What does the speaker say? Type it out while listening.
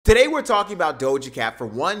Today we're talking about Doja Cat for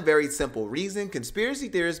one very simple reason. Conspiracy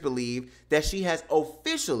theorists believe that she has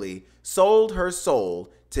officially sold her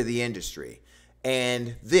soul to the industry.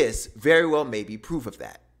 And this very well may be proof of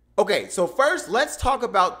that. Okay, so first let's talk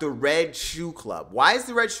about the Red Shoe Club. Why is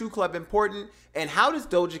the Red Shoe Club important? And how does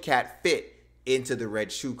Doja Cat fit into the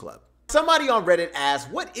Red Shoe Club? Somebody on Reddit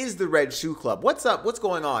asked, what is the Red Shoe Club? What's up? What's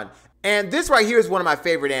going on? And this right here is one of my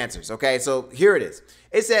favorite answers, okay? So here it is.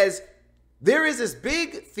 It says, there is this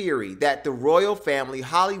big theory that the royal family,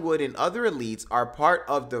 Hollywood, and other elites are part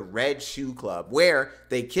of the Red Shoe Club, where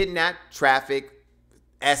they kidnap, traffic,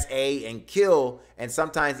 SA, and kill, and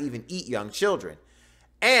sometimes even eat young children,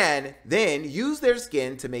 and then use their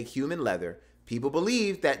skin to make human leather. People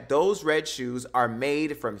believe that those red shoes are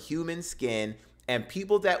made from human skin, and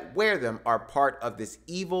people that wear them are part of this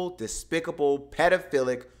evil, despicable,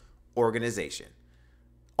 pedophilic organization.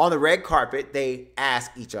 On the red carpet, they ask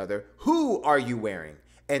each other, who are you wearing?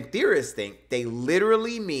 And theorists think they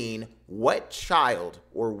literally mean what child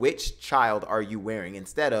or which child are you wearing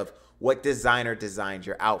instead of what designer designed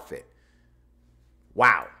your outfit.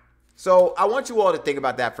 Wow. So I want you all to think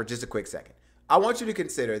about that for just a quick second. I want you to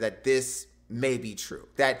consider that this may be true,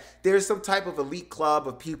 that there's some type of elite club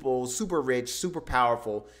of people, super rich, super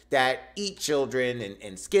powerful, that eat children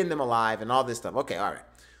and skin them alive and all this stuff. Okay, all right.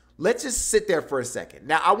 Let's just sit there for a second.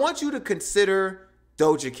 Now, I want you to consider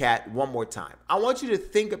Doja Cat one more time. I want you to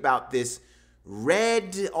think about this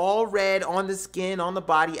red, all red on the skin, on the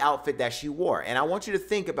body outfit that she wore. And I want you to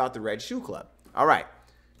think about the Red Shoe Club. All right.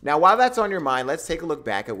 Now, while that's on your mind, let's take a look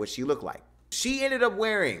back at what she looked like. She ended up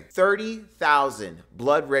wearing 30,000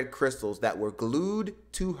 blood red crystals that were glued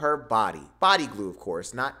to her body. Body glue, of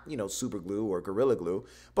course, not, super glue or gorilla glue,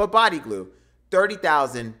 but body glue.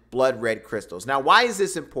 30,000 blood red crystals. Now, why is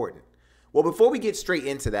this important? Well, before we get straight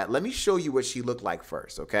into that, let me show you what she looked like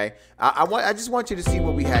first, okay? I just want you to see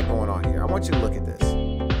what we had going on here. I want you to look at this.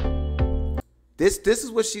 This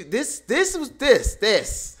is what she, this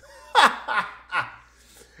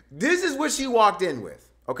is what she walked in with,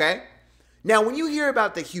 okay? Now, when you hear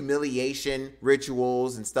about the humiliation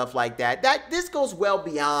rituals and stuff like that, this goes well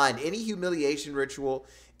beyond any humiliation ritual,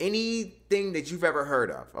 anything that you've ever heard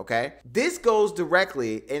of, okay? This goes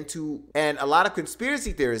directly into, and a lot of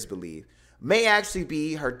conspiracy theorists believe, may actually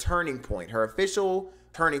be her turning point, her official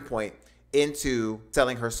turning point into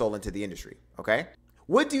selling her soul into the industry, okay?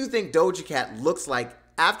 What do you think Doja Cat looks like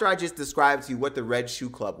after I just described to you what the Red Shoe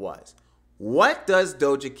Club was? What does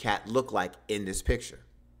Doja Cat look like in this picture?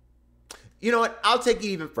 You know what? I'll take it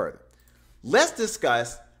even further. Let's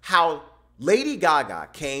discuss how Lady Gaga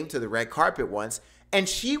came to the red carpet once and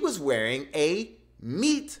she was wearing a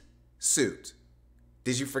meat suit.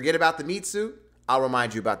 Did you forget about the meat suit? I'll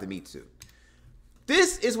remind you about the meat suit.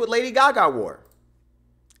 This is what Lady Gaga wore.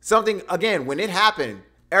 Something, again, when it happened,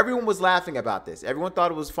 everyone was laughing about this. Everyone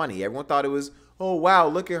thought it was funny. Everyone thought it was, oh, wow,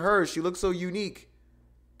 look at her. She looks so unique.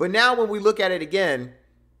 But now when we look at it again,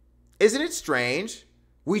 isn't it strange?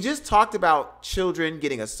 We just talked about children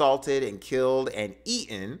getting assaulted and killed and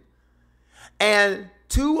eaten. And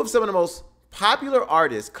two of some of the most popular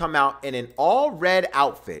artists come out in an all red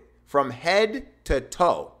outfit from head to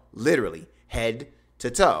toe, literally head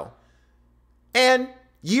to toe. And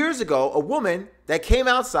years ago, a woman that came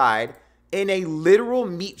outside in a literal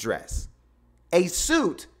meat dress, a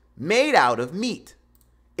suit made out of meat.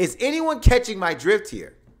 Is anyone catching my drift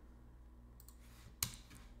here?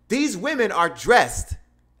 These women are dressed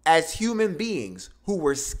as human beings who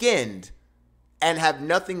were skinned and have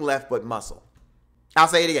nothing left but muscle. I'll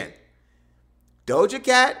say it again. Doja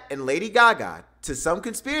Cat and Lady Gaga, to some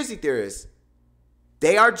conspiracy theorists,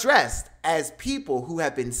 they are dressed as people who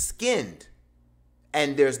have been skinned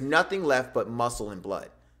and there's nothing left but muscle and blood.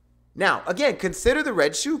 Now, again, consider the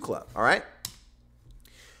Red Shoe Club, all right?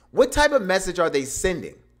 What type of message are they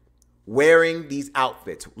sending wearing these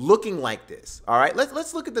outfits, looking like this, all right?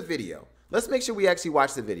 Let's look at the video. Let's make sure we actually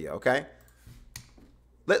watch the video, okay?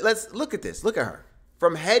 Let's look at this. Look at her.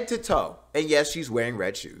 From head to toe. And yes, she's wearing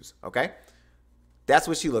red shoes, okay? That's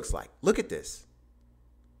what she looks like. Look at this.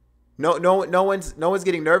 No one's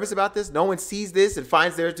getting nervous about this. No one sees this and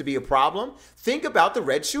finds there to be a problem. Think about the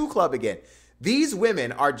Red Shoe Club again. These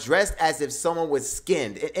women are dressed as if someone was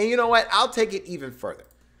skinned. And you know what? I'll take it even further.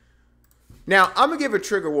 Now, I'm going to give a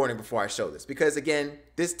trigger warning before I show this because, again,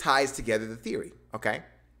 this ties together the theory, okay?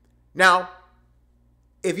 Now,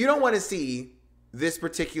 if you don't want to see this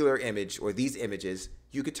particular image or these images,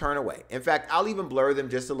 you could turn away. In fact, I'll even blur them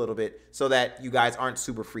just a little bit so that you guys aren't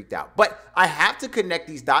super freaked out. But I have to connect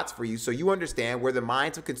these dots for you so you understand where the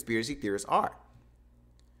minds of conspiracy theorists are.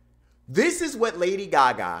 This is what Lady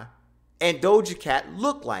Gaga and Doja Cat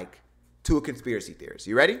look like to a conspiracy theorist.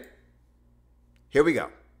 You ready? Here we go.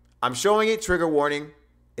 I'm showing it. Trigger warning.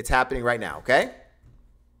 It's happening right now, okay?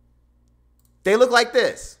 They look like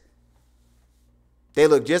this. They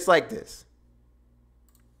look just like this.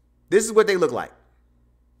 This is what they look like.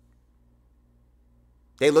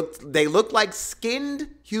 They look like skinned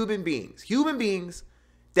human beings. Human beings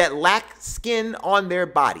that lack skin on their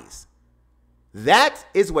bodies. That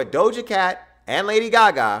is what Doja Cat and Lady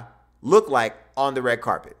Gaga look like on the red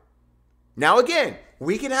carpet. Now, again,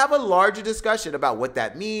 we can have a larger discussion about what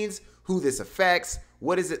that means, who this affects,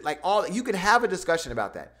 what is it like, all. You can have a discussion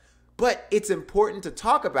about that. But it's important to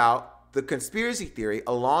talk about the conspiracy theory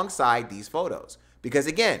alongside these photos. Because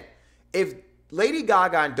again, if Lady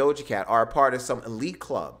Gaga and Doja Cat are a part of some elite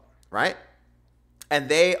club, right? And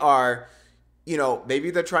they are, you know, maybe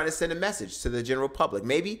they're trying to send a message to the general public.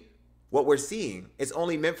 Maybe what we're seeing is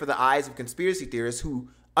only meant for the eyes of conspiracy theorists who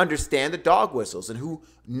understand the dog whistles and who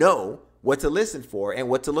know what to listen for and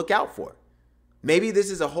what to look out for. Maybe this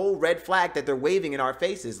is a whole red flag that they're waving in our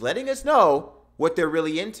faces, letting us know what they're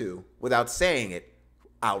really into without saying it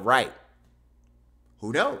outright.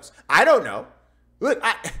 Who knows? I don't know. Look,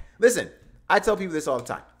 listen, I tell people this all the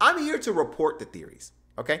time. I'm here to report the theories,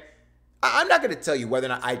 okay? I'm not going to tell you whether or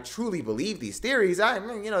not I truly believe these theories.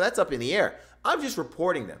 That's up in the air. I'm just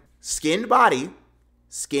reporting them. Skinned bodies,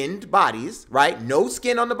 right? No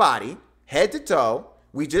skin on the body, head to toe.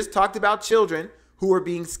 We just talked about children who are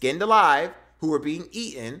being skinned alive, who are being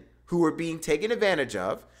eaten, who are being taken advantage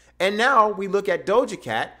of. And now we look at Doja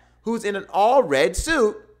Cat, who's in an all red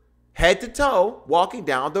suit, head to toe, walking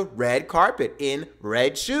down the red carpet in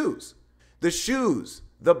red shoes. The shoes,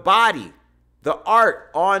 the body, the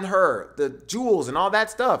art on her, the jewels and all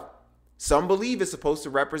that stuff, some believe is supposed to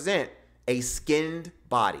represent a skinned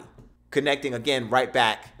body, connecting again right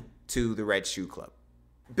back to the Red Shoe Club.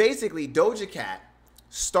 Basically, Doja Cat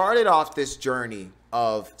started off this journey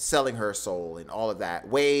of selling her soul and all of that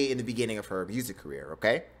way in the beginning of her music career,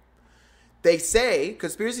 okay? They say,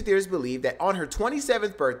 conspiracy theorists believe that on her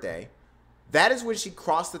 27th birthday, that is when she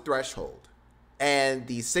crossed the threshold and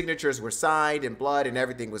the signatures were signed and blood and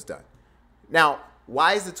everything was done. Now,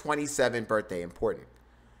 why is the 27th birthday important?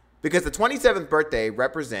 Because the 27th birthday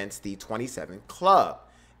represents the 27th Club.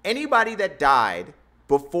 Anybody that died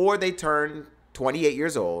before they turned 28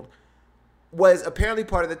 years old was apparently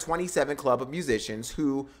part of the 27 Club of musicians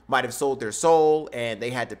who might have sold their soul and they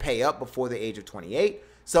had to pay up before the age of 28.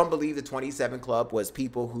 Some believe the 27 Club was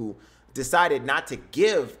people who decided not to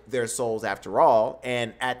give their souls after all,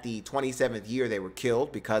 and at the 27th year they were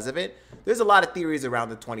killed because of it. There's a lot of theories around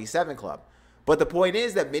the 27 Club. But the point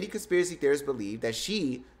is that many conspiracy theorists believe that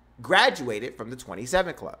she graduated from the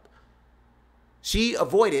 27 Club. She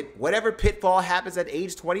avoided whatever pitfall happens at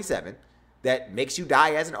age 27 that makes you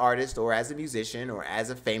die as an artist or as a musician or as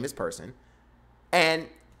a famous person. And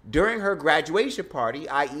during her graduation party,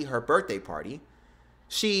 i.e. her birthday party,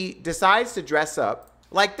 she decides to dress up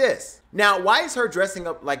like this. Now, why is her dressing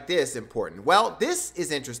up like this important? Well, this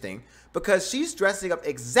is interesting because she's dressing up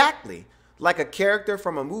exactly like a character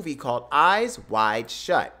from a movie called Eyes Wide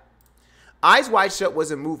Shut. Eyes Wide Shut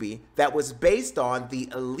was a movie that was based on the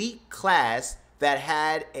elite class that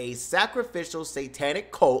had a sacrificial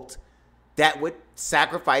satanic cult that would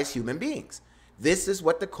sacrifice human beings. This is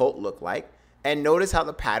what the cult looked like. And notice how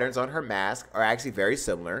the patterns on her mask are actually very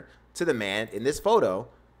similar to the man in this photo,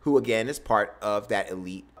 who again is part of that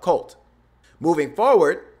elite cult. Moving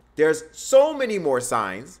forward, there's so many more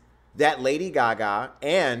signs that Lady Gaga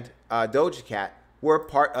and Doja Cat were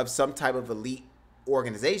part of some type of elite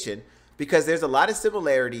organization, because there's a lot of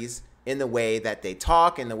similarities in the way that they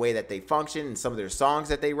talk and the way that they function and some of their songs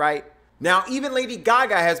that they write. Now, even Lady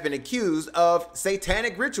Gaga has been accused of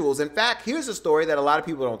satanic rituals. In fact, here's a story that a lot of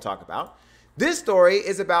people don't talk about. This story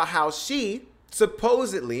is about how she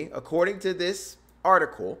supposedly, according to this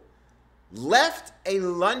article, left a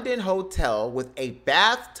London hotel with a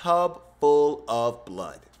bathtub full of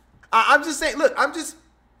blood. I'm just saying, look, I'm just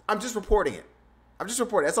reporting it. I'm just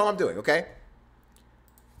reporting. That's all I'm doing, okay?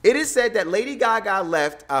 It is said that Lady Gaga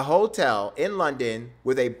left a hotel in London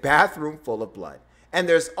with a bathroom full of blood. And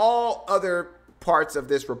there's all other parts of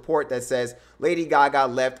this report that says Lady Gaga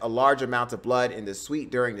left a large amount of blood in the suite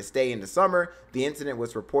during the stay in the summer. The incident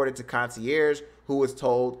was reported to concierge, who was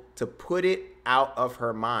told to put it out of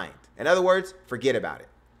her mind. In other words, forget about it.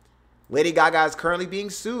 Lady Gaga is currently being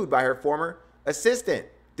sued by her former assistant.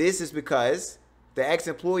 This is because the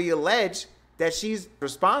ex-employee alleged that she's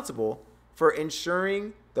responsible for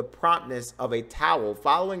ensuring the promptness of a towel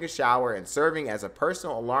following a shower and serving as a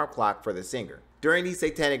personal alarm clock for the singer. During these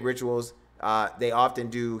satanic rituals, they often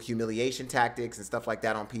do humiliation tactics and stuff like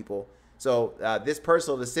that on people. So this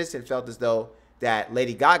personal assistant felt as though that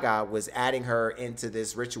Lady Gaga was adding her into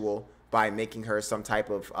this ritual by making her some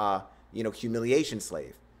type of, humiliation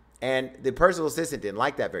slave. And the personal assistant didn't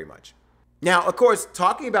like that very much. Now, of course,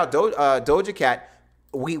 talking about Doja Cat,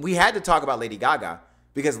 we had to talk about Lady Gaga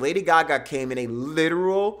because Lady Gaga came in a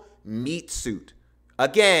literal meat suit.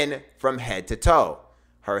 Again, from head to toe.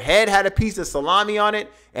 Her head had a piece of salami on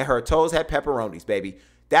it, and her toes had pepperonis, baby.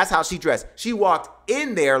 That's how she dressed. She walked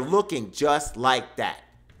in there looking just like that.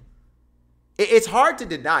 It's hard to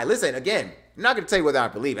deny. Listen, again, I'm not going to tell you whether I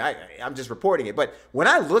believe it. I'm just reporting it. But when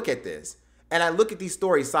I look at this, and I look at these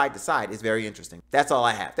stories side to side, it's very interesting. That's all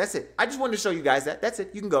I have. That's it. I just wanted to show you guys that. That's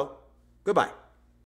it. You can go. Goodbye.